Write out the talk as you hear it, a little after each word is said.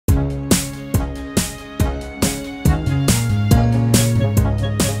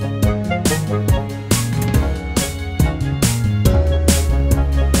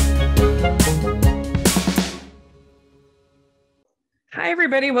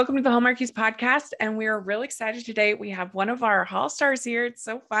everybody. Welcome to the Hallmarkies podcast. And we are really excited today. We have one of our Hall stars here. It's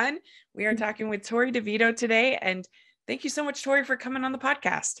so fun. We are talking with Torrey DeVitto today. And thank you so much, Torrey, for coming on the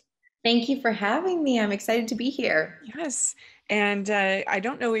podcast. Thank you for having me. I'm excited to be here. Yes. And I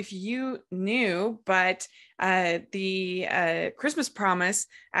don't know if you knew, but the Christmas Promise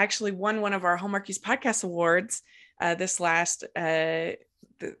actually won one of our Hallmarkies podcast awards this last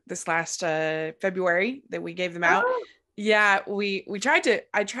February that we gave them out. Oh, Yeah,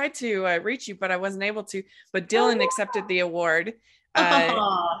 I tried to reach you, but I wasn't able to. But Dylan accepted the award,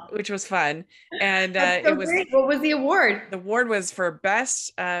 aw, which was fun. And that's so it was great. What was the award? the award was for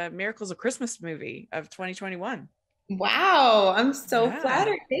Best Miracles of Christmas Movie of 2021. Wow, I'm so Yeah.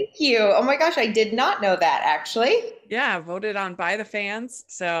 flattered. Thank you. Oh my gosh, I did not know that actually. Yeah, voted on by the fans.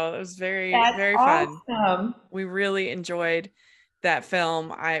 So it was very, That's very fun. awesome. We really enjoyed that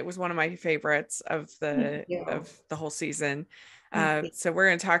film. It was one of my favorites of Thank the you. whole season. Thank you. So we're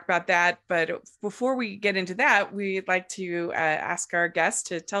going to talk about that. But before we get into that, we'd like to ask our guests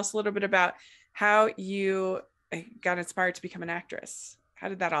to tell us a little bit about how you got inspired to become an actress. How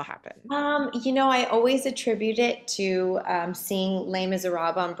did that all happen? I always attribute it to seeing Les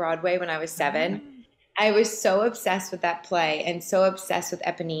Miserables on Broadway when I was Ah, 7. I was so obsessed with that play and so obsessed with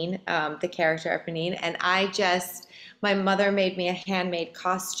Eponine, the character Eponine. And my mother made me a handmade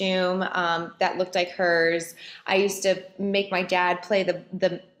costume that looked like hers. I used to make my dad play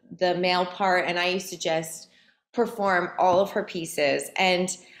the male part, and I used to just perform all of her pieces.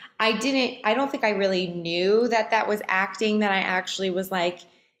 And I don't think I really knew that that was acting that I actually was like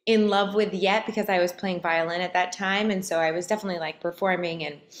in love with yet because I was playing violin at that time. And so I was definitely like performing,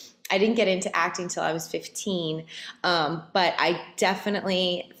 and I didn't get into acting till I was 15. But I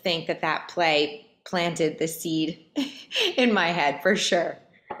definitely think that that play planted the seed in my head for sure.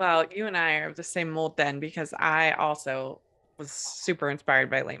 well, you and I are of the same mold then, because I also was super inspired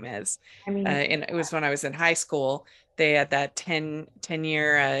by Les Mis. I mean, And it was when I was in high school. They had that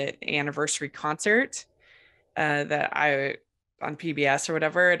 10-year anniversary concert that I on PBS or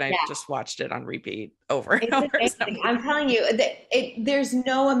whatever, and I yeah, just watched it on repeat over and it's over. So amazing. I'm telling you that there's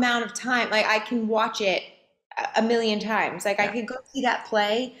no amount of time. Like I can watch it a million times. Like I yeah, could go see that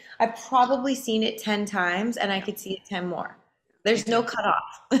play. I've probably seen it 10 times and I yeah, could see it 10 more. me There's no too.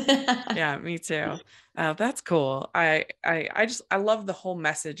 cutoff. Yeah, me too. That's cool. I love the whole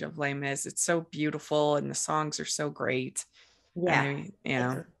message of Les Mis. It's so beautiful, and the songs are so great. Yeah, I it's,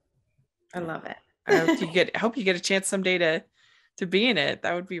 yeah. I love I hope it. I hope you get a chance someday to be in it.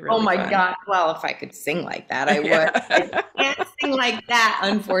 That would be Oh really my fun. God. Well, if I could sing like that, I would. I Yeah. can't sing like that,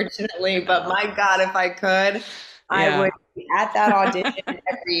 unfortunately, but my God, if I could, I Yeah. would be at that audition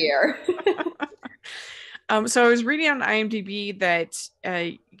every year. So I was reading on IMDb that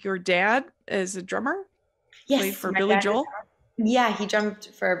your dad is a drummer, played Yes, for my Billy dad is. Joel. Yeah, he drummed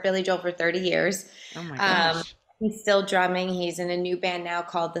for Billy Joel for 30 years. Oh my Um, gosh. he's still drumming. He's in a new band now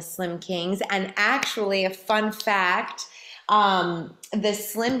called the Slim Kings. And actually, a fun fact, the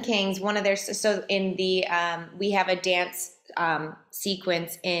Slim Kings, one of their, so in the, we have a dance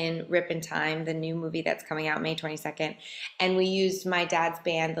sequence in Rip and Time, the new movie that's coming out May 22nd. And we used my dad's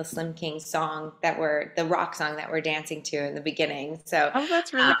band, the Slim Kings song the rock song that we're dancing to in the beginning. So, Oh,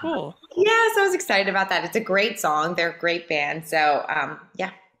 that's really cool. yeah, so I was excited about that. It's a great song. They're a great band. So,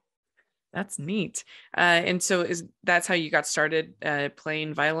 yeah. That's neat. And so is that's how you got started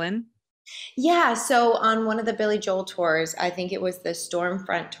playing violin? Yeah, so on one of the Billy Joel tours, I think it was the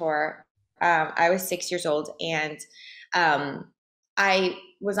Stormfront tour, I was 6 years old, and um, I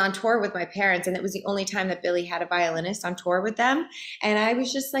was on tour with my parents, and it was the only time that Billy had a violinist on tour with them. And I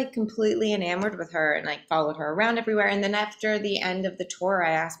was just like completely enamored with her and like followed her around everywhere. And then after the end of the tour,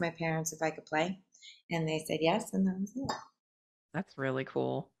 I asked my parents if I could play, and they said yes, and that was it. That's really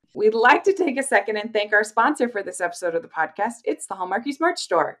cool. We'd like to take a second and thank our sponsor for this episode of the podcast. It's the Hallmarkies merch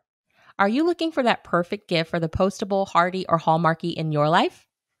store. Are you looking for that perfect gift for the postable, hardy, or hallmarky in your life?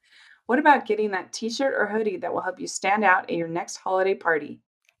 What about getting that t-shirt or hoodie that will help you stand out at your next holiday party?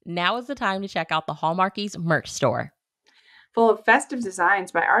 Now is the time to check out the Hallmarkies merch store. Full of festive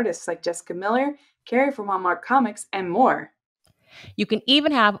designs by artists like Jessica Miller, Carrie from Hallmark Comics, and more. You can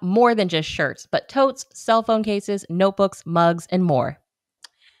even have more than just shirts, but totes, cell phone cases, notebooks, mugs, and more.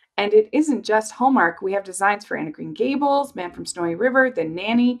 And it isn't just Hallmark. We have designs for Anna Green Gables, Man from Snowy River, The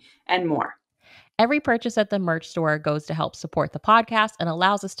Nanny, and more. Every purchase at the merch store goes to help support the podcast and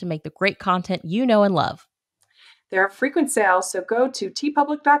allows us to make the great content you know and love. There are frequent sales, so go to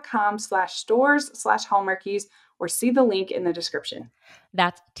tpublic.com/stores/hallmarkies or see the link in the description.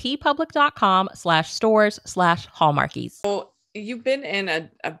 That's tpublic.com/stores/hallmarkies. So you've been in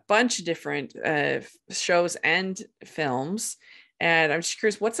a bunch of different shows and films. And I'm just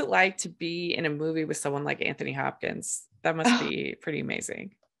curious, what's it like to be in a movie with someone like Anthony Hopkins? That must be pretty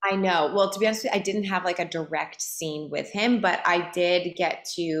amazing. I know. Well, to be honest with you, I didn't have like a direct scene with him, but I did get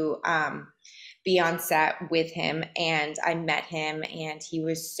to be on set with him, and I met him, and he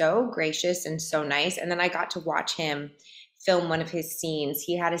was so gracious and so nice. And then I got to watch him film one of his scenes.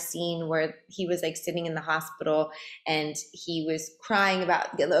 He had a scene where he was like sitting in the hospital and he was crying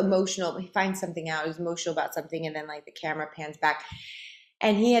about emotional, he finds something out, he was emotional about something, and then like the camera pans back.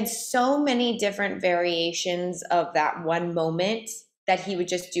 And he had so many different variations of that one moment that he would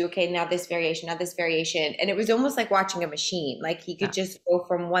just do, okay, now this variation, now this variation. And it was almost like watching a machine. Like he could just go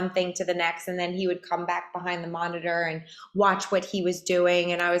from one thing to the next, and then he would come back behind the monitor and watch what he was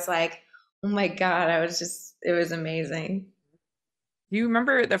doing. And I was like, oh my God, it was amazing. Do you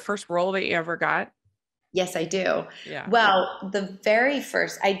remember the first role that you ever got? Yes, I do. Yeah. Well, the very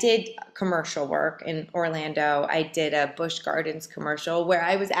first, I did commercial work in Orlando. I did a Busch Gardens commercial where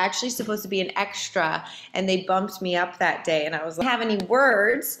I was actually supposed to be an extra, and they bumped me up that day, and I was like, I don't have any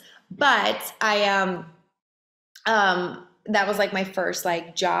words, but that was like my first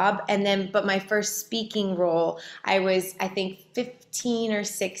like job. And then, but my first speaking role, I was, I think 15 or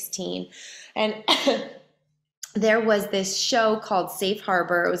 16. And there was this show called Safe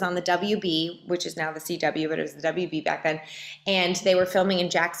Harbor. It was on the WB, which is now the CW, but it was the WB back then. And they were filming in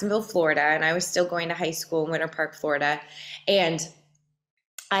Jacksonville, Florida. And I was still going to high school in Winter Park, Florida. And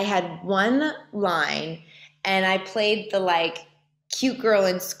I had one line, and I played the like cute girl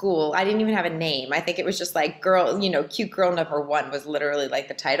in school. I didn't even have a name. I think it was just like girl, cute girl number one was literally like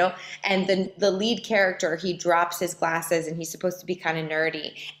the title. And then the lead character, he drops his glasses and he's supposed to be kind of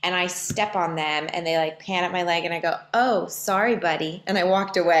nerdy. And I step on them and they like pan at my leg and I go, oh, sorry, buddy. And I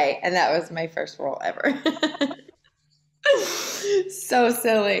walked away. And that was my first role ever. So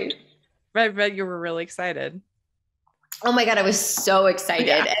silly. I bet you were really excited. Oh my God, I was so excited.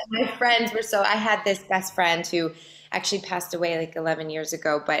 Yeah. And my friends were I had this best friend who actually passed away like 11 years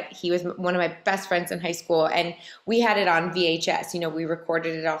ago, but he was one of my best friends in high school, and we had it on VHS. We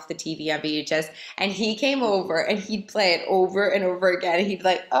recorded it off the TV on VHS, and he came over and he'd play it over and over again. And he'd be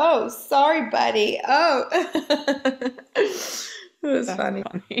like, oh, sorry, buddy. Oh, it was funny.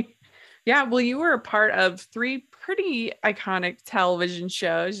 Yeah. Well, you were a part of 3 pretty iconic television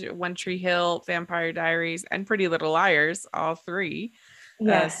shows, One Tree Hill, Vampire Diaries, and Pretty Little Liars, all 3.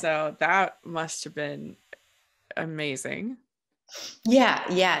 Yeah. So that must have been amazing.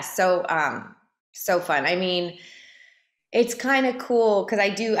 Yeah. So fun. I mean, it's kind of cool because I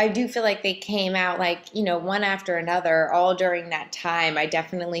do feel like they came out like, one after another all during that time. I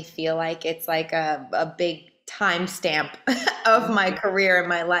definitely feel like it's like a big timestamp of my career and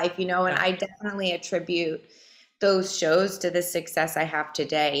my life, and I definitely attribute those shows to the success I have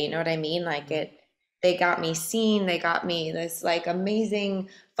today. You know what I mean? Like they got me seen, they got me this like amazing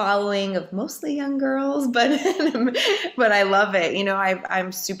following of mostly young girls, but I love it.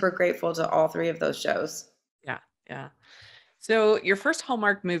 I'm super grateful to all 3 of those shows. Yeah. So your first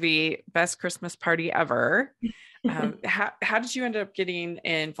Hallmark movie, Best Christmas Party Ever. How did you end up getting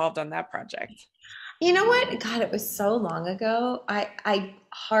involved on that project? You know what? God, it was so long ago. I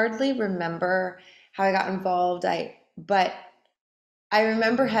hardly remember how I got involved. But I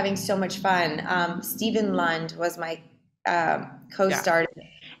remember having so much fun. Stephen Lund was my co-star,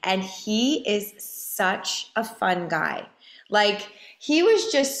 and he is such a fun guy. Like, he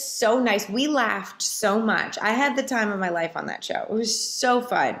was just so nice. We laughed so much. I had the time of my life on that show. It was so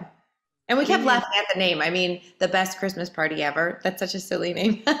fun. And we kept laughing at the name. I mean, the Best Christmas Party Ever. That's such a silly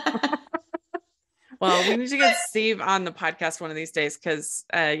name. Well, we need to get Steve on the podcast one of these days because,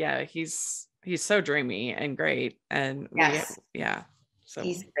 he's so dreamy and great. And yes. So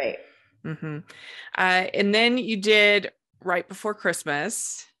he's great. Mm-hmm. And then you did Right Before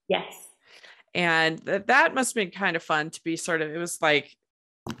Christmas. Yes. And that must have been kind of fun to be it was like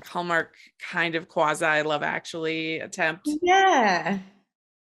Hallmark kind of quasi Love Actually attempt. Yeah.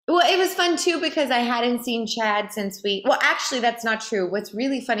 Well, it was fun too because I hadn't seen Chad since actually that's not true. What's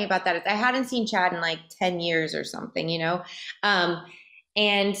really funny about that is I hadn't seen Chad in like 10 years or something,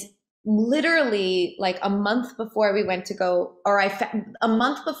 and literally like a month before we went to go, a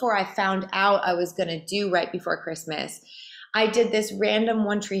month before I found out I was going to do Right Before Christmas, I did this random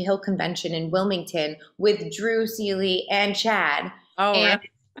One Tree Hill convention in Wilmington with Drew Seeley and Chad. Oh, really?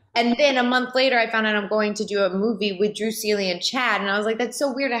 And then a month later, I found out I'm going to do a movie with Drew Seeley and Chad. And I was like, that's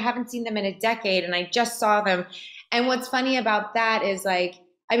so weird. I haven't seen them in a decade. And I just saw them. And what's funny about that is like,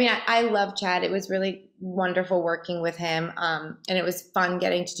 I mean, I love Chad. It was really wonderful working with him. And it was fun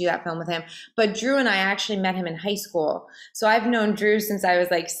getting to do that film with him. But Drew and I actually met him in high school. So I've known Drew since I was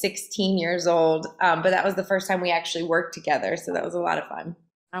like 16 years old. But that was the first time we actually worked together. So that was a lot of fun.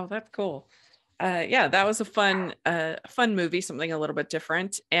 Oh, that's cool. Yeah, that was a fun movie, something a little bit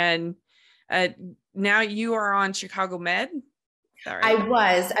different. And uh, now you are on Chicago Med. Is that right?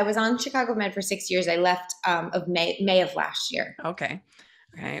 I was on Chicago Med for 6 years. I left of May of last year. Okay.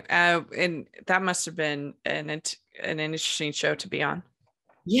 Okay. And that must have been an interesting show to be on.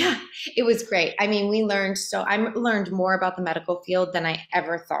 Yeah, it was great. I mean, I learned more about the medical field than I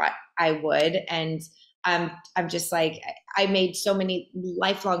ever thought I would. And I'm just like, I made so many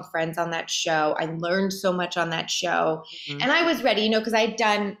lifelong friends on that show. I learned so much on that show. Mhm. And I was ready, because I'd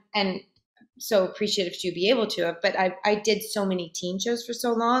done, and so appreciative to be able to have, but I did so many teen shows for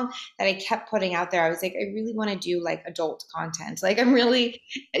so long that I kept putting out there. I was like, I really want to do like adult content. Like I'm really,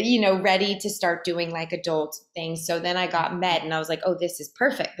 ready to start doing like adult things. So then I got Med and I was like, oh, this is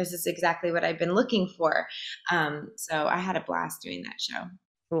perfect. This is exactly what I've been looking for. So I had a blast doing that show.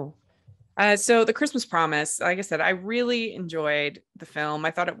 Cool. So The Christmas Promise, like I said, I really enjoyed the film.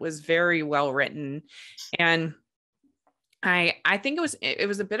 I thought it was very well written. And I think it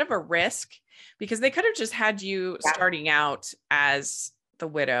was a bit of a risk because they could have just had you starting out as the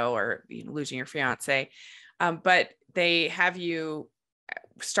widow or losing your fiance, but they have you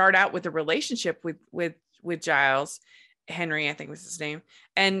start out with a relationship with Giles Henry, I think was his name,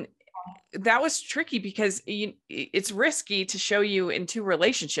 and that was tricky because it's risky to show you in two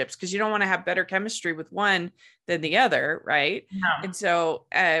relationships because you don't want to have better chemistry with one than the other, right? No. And so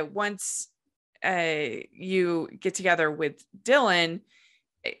once you get together with Dylan,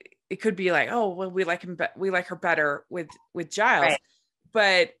 it could be like, oh, well, we like him, we like her better with Giles, Right.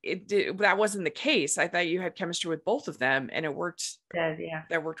 but that wasn't the case. I thought you had chemistry with both of them, and it worked. Yeah.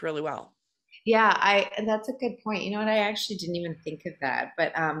 That worked really well. Yeah, that's a good point. You know what? I actually didn't even think of that,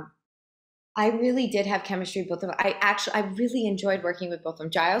 but I really did have chemistry with both of them. I really enjoyed working with both of them.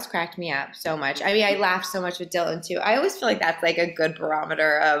 Giles cracked me up so much. I mean, I laughed so much with Dylan too. I always feel like that's like a good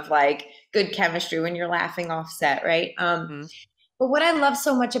barometer of like good chemistry when you're laughing off set, right? Mm-hmm. But what I love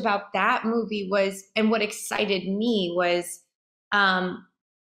so much about that movie was, and what excited me was,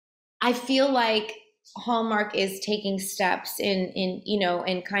 I feel like Hallmark is taking steps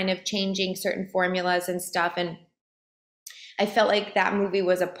in kind of changing certain formulas and stuff. And I felt like that movie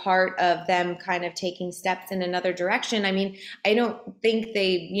was a part of them kind of taking steps in another direction. I mean, I don't think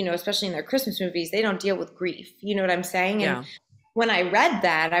they, especially in their Christmas movies, they don't deal with grief. You know what I'm saying? Yeah. And when I read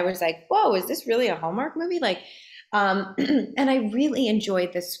that, I was like, whoa, is this really a Hallmark movie? Like, and I really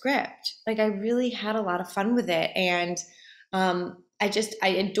enjoyed the script. Like I really had a lot of fun with it. And I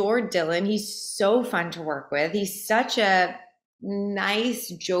adored Dylan. He's so fun to work with. He's such a nice,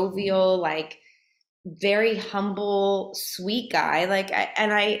 jovial, like very humble, sweet guy. Like,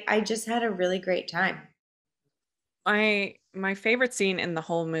 I just had a really great time. My favorite scene in the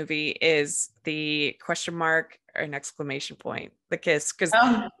whole movie is the question mark or an exclamation point, the kiss, because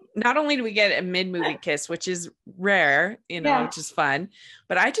not only do we get a mid-movie kiss, which is rare, which is fun,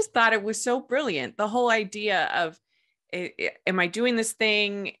 but I just thought it was so brilliant. The whole idea of, am I doing this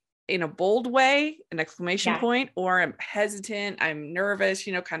thing in a bold way, an exclamation point, or I'm hesitant, I'm nervous,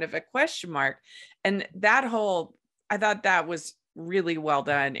 kind of a question mark. And I thought that was really well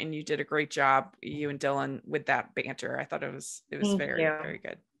done. And you did a great job, you and Dylan, with that banter. I thought it was very, very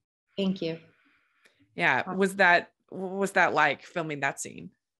good. Thank you. Yeah. What was that like filming that scene?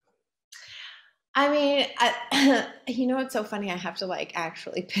 I mean, it's so funny. I have to like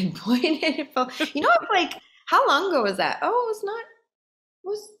actually pinpoint it. It's like, how long ago was that? Oh, it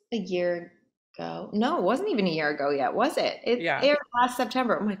was a year ago. No, it wasn't even a year ago yet, was it? It aired last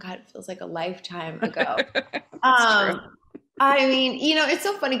September. Oh my God, it feels like a lifetime ago. True. I mean, it's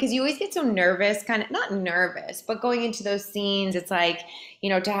so funny because you always get so nervous, kind of not nervous, but going into those scenes, it's like,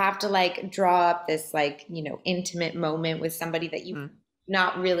 to have to like draw up this like, intimate moment with somebody that you've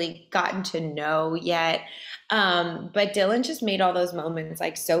not really gotten to know yet. But Dylan just made all those moments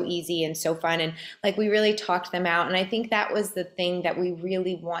like so easy and so fun. And like, we really talked them out. And I think that was the thing that we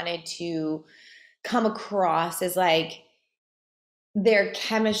really wanted to come across is like their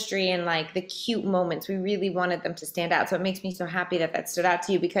chemistry and like the cute moments. We really wanted them to stand out. So it makes me so happy that stood out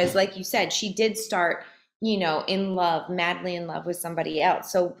to you because like you said, she did start, in love, madly in love with somebody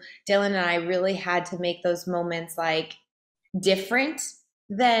else. So Dylan and I really had to make those moments like different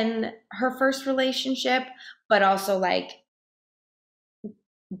than her first relationship, but also like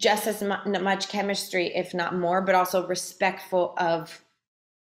just as much chemistry, if not more, but also respectful of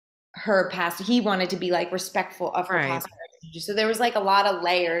her past. He wanted to be like respectful of her past So there was like a lot of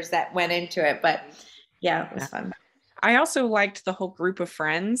layers that went into it, but yeah, it was fun. I also liked the whole group of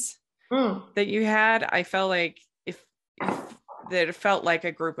friends that you had. I felt like if that it felt like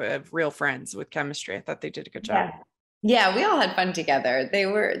a group of real friends with chemistry. I thought they did a good job. Yeah, we all had fun together. They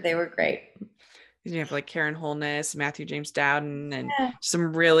were great. You have like Karen Holness, Matthew James Dowden, and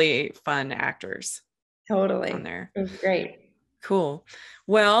some really fun actors. Totally. On there. It was great. Cool.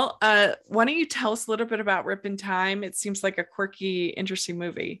 Well, why don't you tell us a little bit about Rip in Time? It seems like a quirky, interesting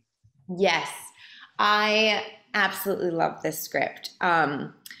movie. Yes, I absolutely love this script.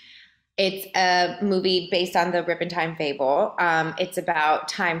 It's a movie based on the Rip in Time fable. It's about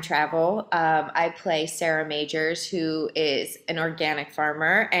time travel. I play Sarah Majors, who is an organic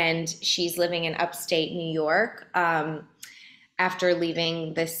farmer, and she's living in upstate New York. After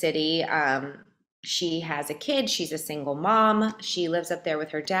leaving the city, she has a kid. She's a single mom. She lives up there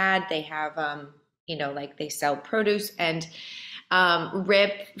with her dad. They have, like they sell produce, and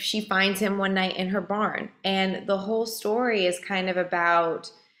Rip, she finds him one night in her barn. And the whole story is kind of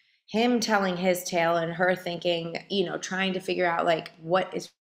about him telling his tale and her thinking, trying to figure out like what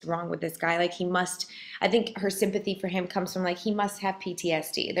is wrong with this guy. Like I think her sympathy for him comes from like, he must have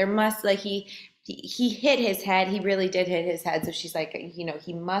PTSD. There must he hit his head. He really did hit his head. So she's like,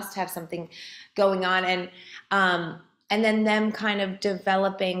 he must have something going on. And then them kind of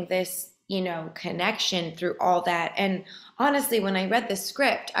developing this, connection through all that. And honestly, when I read the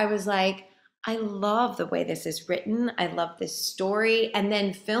script, I was like, I love the way this is written. I love this story. And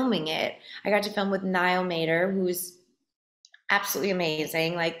then filming it, I got to film with Niall Mater, who's absolutely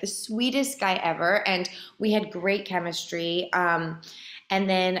amazing, like the sweetest guy ever. And we had great chemistry. And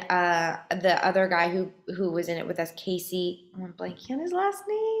then the other guy who was in it with us, Casey, I'm blanking on his last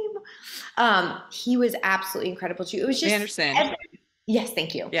name. He was absolutely incredible too. It was just Anderson. Yes,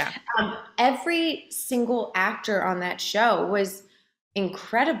 thank you. Yeah. Every single actor on that show was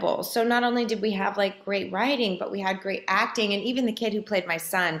incredible. So not only did we have like great writing, but we had great acting. And even the kid who played my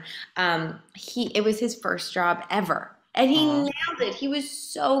son, it was his first job ever. And he nailed it. He was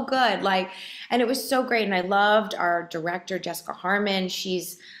so good. And it was so great. And I loved our director, Jessica Harmon.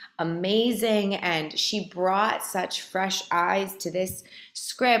 She's amazing. And she brought such fresh eyes to this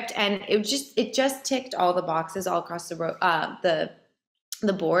script. And it just ticked all the boxes all across the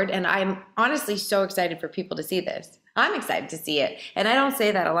board. And I'm honestly so excited for people to see this. I'm excited to see it. And I don't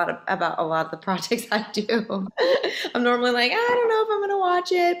say that about a lot of the projects I do. I'm normally like, I don't know if I'm going to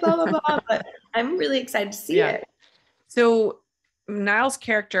watch it, blah, blah, blah. But I'm really excited to see it. So Niall's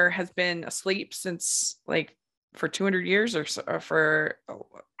character has been asleep since for 200 years or so, or for...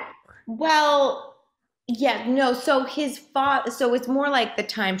 Well, yeah, no. So his father, so it's more like the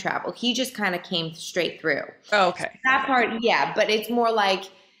time travel. He just kind of came straight through. Oh, okay. That part, yeah. But it's more like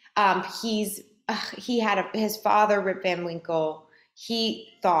his father, Rip Van Winkle, he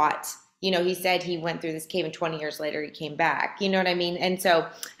thought, he said he went through this cave and 20 years later he came back. You know what I mean? And so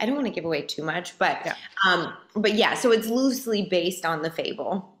I don't want to give away too much, but yeah, so it's loosely based on the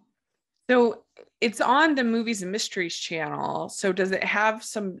fable. So it's on the Movies and Mysteries channel. So does it have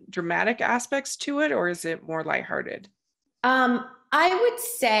some dramatic aspects to it, or is it more lighthearted? I would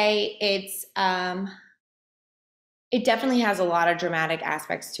say it definitely has a lot of dramatic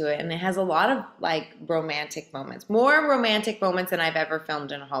aspects to it, and it has a lot of romantic moments, more romantic moments than I've ever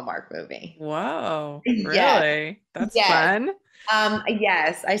filmed in a Hallmark movie. Whoa, really? That's fun.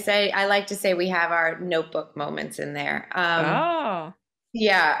 Yes, I like to say we have our notebook moments in there.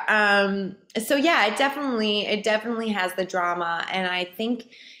 Yeah. So yeah, it definitely has the drama, and I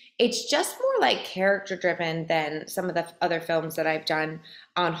think it's just more like character driven than some of the other films that I've done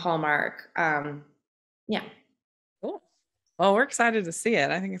on Hallmark. Yeah. Cool. Well, we're excited to see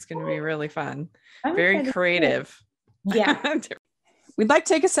it. I think it's going to be really fun. Very creative. Yeah. We'd like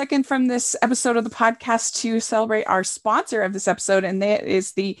to take a second from this episode of the podcast to celebrate our sponsor of this episode, and that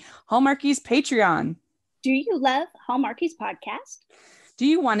is the Hallmarkies Patreon. Do you love Hallmarkies podcast? Do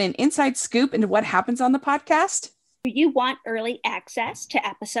you want an inside scoop into what happens on the podcast? Do you want early access to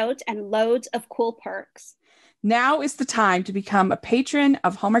episodes and loads of cool perks? Now is the time to become a patron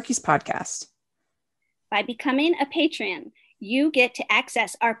of Hallmarkies podcast. By becoming a patron, you get to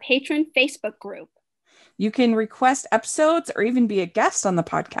access our patron Facebook group. You can request episodes or even be a guest on the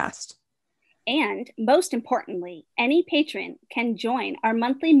podcast. And most importantly, any patron can join our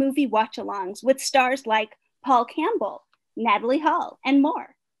monthly movie watch-alongs with stars like Paul Campbell, Natalie Hall, and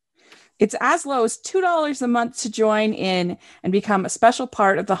more. It's as low as $2 a month to join in and become a special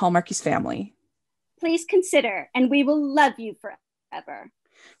part of the Hallmarkies family. Please consider, and we will love you forever.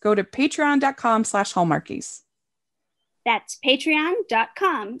 Go to patreon.com/Hallmarkies. That's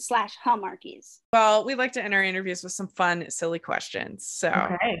patreon.com/hallmarkies. Well, we like to end our interviews with some fun, silly questions. So,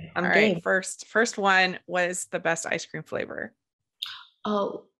 Okay, I'm all game. right, first one, what is the best ice cream flavor?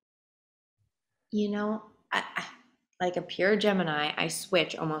 Oh, like a pure Gemini, I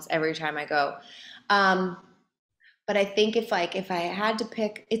switch almost every time I go. But I think if I had to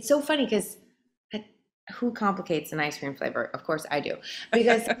pick, it's so funny because who complicates an ice cream flavor? Of course I do.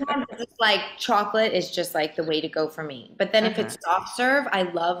 Because sometimes it's like chocolate is just like the way to go for me. But then if it's soft serve, I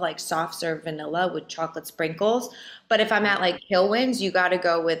love like soft serve vanilla with chocolate sprinkles. But if I'm at like Hillwinds, you got to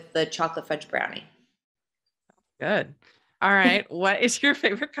go with the chocolate fudge brownie. Good. All right. What is your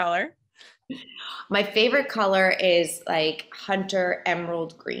favorite color? My favorite color is like Hunter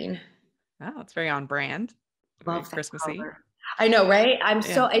Emerald Green. Oh, it's very on brand. Very Love that Christmassy. color. I know, right?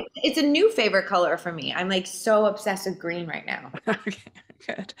 It's a new favorite color for me. I'm like so obsessed with green right now. Okay,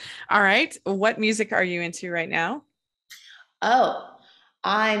 good. All right. What music are you into right now? Oh,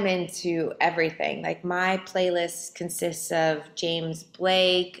 I'm into everything. Like my playlist consists of James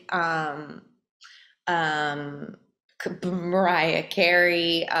Blake, Mariah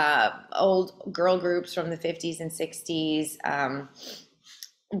Carey, old girl groups from the 50s and 60s,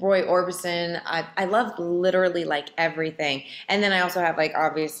 Roy Orbison. I love literally like everything. And then I also have like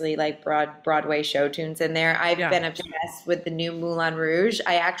obviously like Broadway show tunes in there. I've been obsessed with the new Moulin Rouge.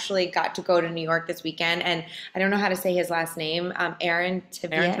 I actually got to go to New York this weekend, and I don't know how to say his last name. Aaron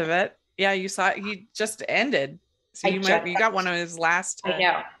Tveit. Yeah, you saw it. He just ended. So you got one of his last. I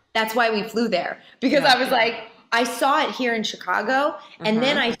know. That's why we flew there, because I was like, I saw it here in Chicago, and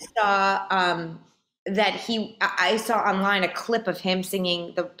then I saw I saw online a clip of him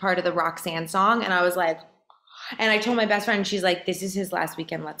singing the part of the Roxanne song, and I was like, and I told my best friend, she's like, this is his last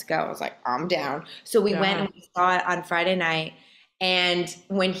weekend, let's go. I was like, I'm down. So we went and we saw it on Friday night, and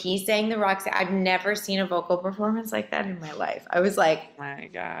when he sang the Roxanne, I've never seen a vocal performance like that in my life. I was like, oh my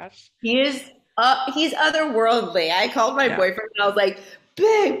gosh, he's otherworldly. I called my boyfriend and I was like,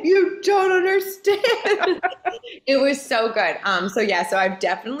 babe, you don't understand. It was so good. So I've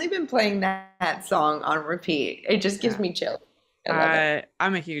definitely been playing that song on repeat. It just gives me chills. I love it.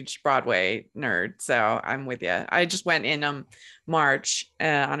 I'm a huge Broadway nerd, so I'm with you. I just went in March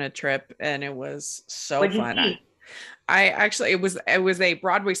on a trip, and it was so fun. I actually, it was a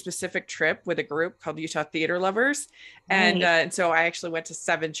Broadway specific trip with a group called Utah Theater Lovers, and so I actually went to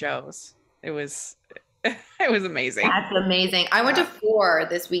 7 shows. It was amazing. That's amazing. I went to 4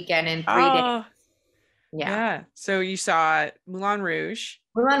 this weekend in 3 days. Yeah. So you saw Moulin Rouge.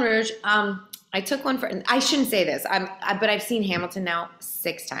 Moulin Rouge. I took one I shouldn't say this. But I've seen Hamilton now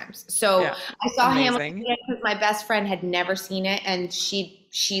 6 times. So I saw Hamilton because my best friend had never seen it, and she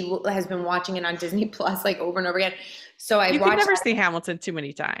has been watching it on Disney Plus like over and over again. So you can never see Hamilton too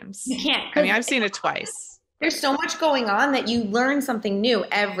many times. You can't. I mean, I've seen it twice. There's so much going on that you learn something new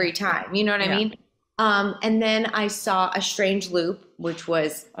every time. You know what I mean? And then I saw A Strange Loop, which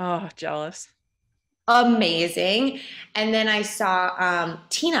was jealous, amazing. And then I saw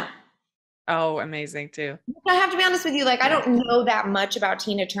Tina. Oh, amazing too. I have to be honest with you, like I don't know that much about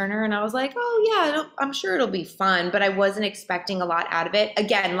Tina Turner, and I was like, I'm sure it'll be fun, but I wasn't expecting a lot out of it.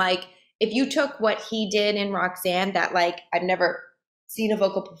 Again, like if you took what he did in Roxanne, that like I've never seen a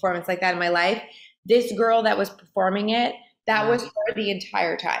vocal performance like that in my life. This girl that was performing it, that was her the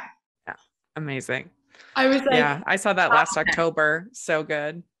entire time. Yeah, amazing. I was like, I saw that last October. So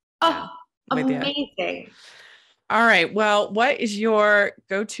good. Amazing. All right. Well, what is your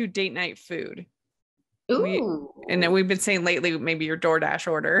go-to date night food? Ooh. And then we've been saying lately, maybe your DoorDash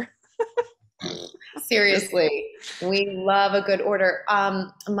order. Seriously, we love a good order.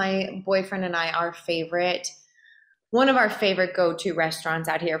 My boyfriend and I, one of our favorite go-to restaurants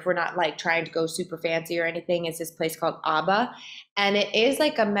out here, if we're not like trying to go super fancy or anything, is this place called Abba. And it is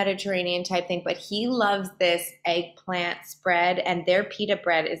like a Mediterranean type thing, but he loves this eggplant spread, and their pita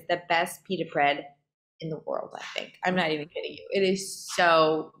bread is the best pita bread in the world, I think. I'm not even kidding you. It is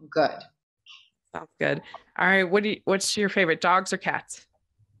so good. Sounds good. All right. What's your favorite, dogs or cats?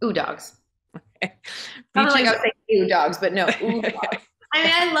 Ooh, dogs. Okay. I was saying ooh, dogs, but no, ooh, dogs. I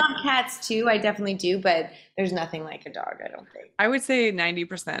mean, I love cats too. I definitely do, but there's nothing like a dog, I don't think. I would say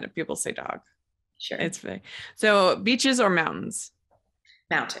 90% of people say dog. Sure. It's very, so beaches or mountains?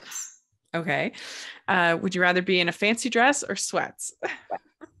 Mountains. Okay. Would you rather be in a fancy dress or sweats?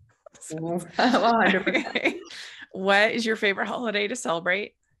 100%. Okay. What is your favorite holiday to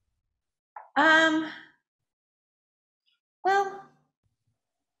celebrate? Well,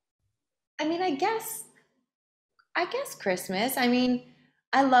 I mean, I guess Christmas. I mean,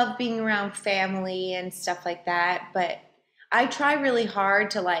 I love being around family and stuff like that, but I try really hard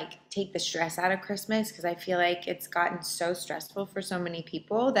to like take the stress out of Christmas, because I feel like it's gotten so stressful for so many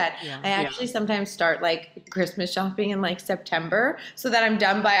people that I actually sometimes start like Christmas shopping in like September so that I'm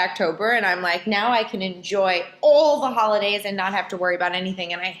done by October, and I'm like, now I can enjoy all the holidays and not have to worry about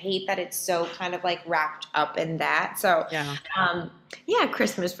anything. And I hate that it's so kind of like wrapped up in that. So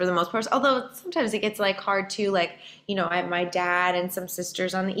Christmas for the most part, although sometimes it gets like hard too. Like, you know, I have my dad and some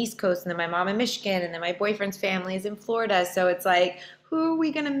sisters on the East Coast, and then my mom in Michigan, and then my boyfriend's family is in Florida. So it's like, who are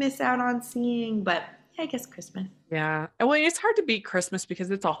we going to miss out on seeing? But I guess Christmas. Yeah. And well, it's hard to beat Christmas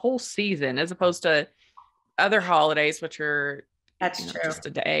because it's a whole season as opposed to other holidays, which are That's true. just a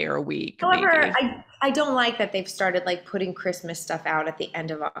day or a week. However, I don't like that they've started like putting Christmas stuff out at the end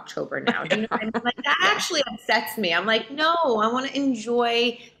of October now. Do you know what I mean? Like, that actually upsets me. I'm like, no, I want to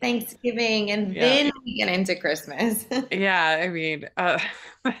enjoy Thanksgiving and then we get into Christmas. I mean,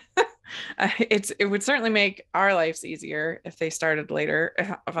 it would certainly make our lives easier if they started later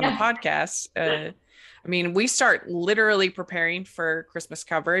on the podcast. I mean, we start literally preparing for Christmas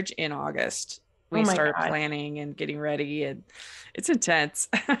coverage in August. We start planning and getting ready, and it's intense.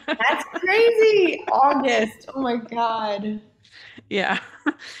 That's crazy. August. Oh my God. Yeah.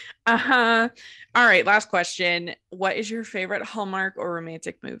 All right. Last question. What is your favorite Hallmark or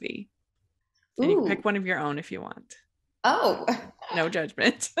romantic movie? And you can pick one of your own if you want. Oh. No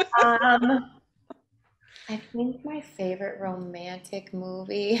judgment. I think my favorite romantic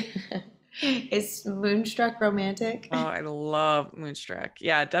movie is Moonstruck Romantic. Oh, I love Moonstruck.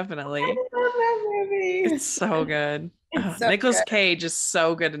 Yeah, definitely. I love that movie. It's so good. Nicolas Cage is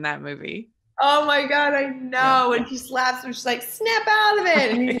so good in that movie. Oh my God, I know. When she slaps him, she's like, snap out of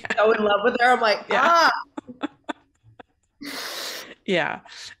it. And he's so in love with her. I'm like, Yeah,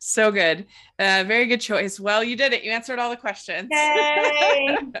 so good. Very good choice. Well, you did it. You answered all the questions.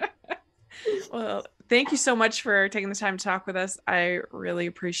 Yay. Well, thank you so much for taking the time to talk with us. I really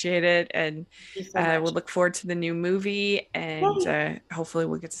appreciate it. And we'll look forward to the new movie. And hopefully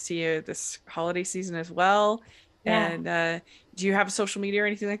we'll get to see you this holiday season as well. Yeah. And do you have a social media or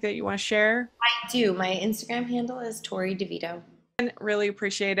anything like that you want to share? I do. My Instagram handle is Torrey DeVitto. Really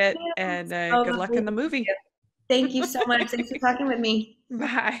appreciate it. And good luck in the movie. Thank you so much. Thanks for talking with me.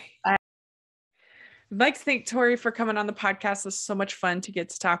 Bye. Bye. I'd like to thank Torrey for coming on the podcast. It was so much fun to get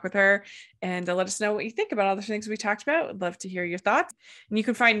to talk with her and to let us know what you think about all the things we talked about. I'd love to hear your thoughts. And you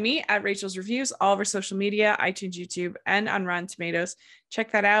can find me at Rachel's Reviews, all of our social media, iTunes, YouTube, and on Rotten Tomatoes.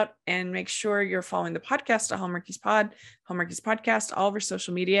 Check that out and make sure you're following the podcast at Hallmarkies Pod, Hallmarkies Podcast, all of our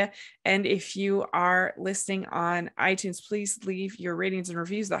social media. And if you are listening on iTunes, please leave your ratings and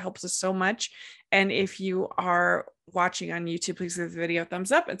reviews. That helps us so much. And if you are watching on YouTube, please give the video a thumbs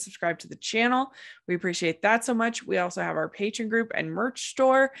up and subscribe to the channel. We appreciate that so much. We also have our Patreon group and merch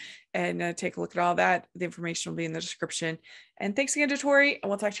store, and take a look at all that. The information will be in the description. And thanks again to Torrey, and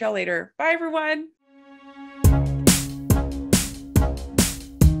we'll talk to y'all later. Bye, everyone.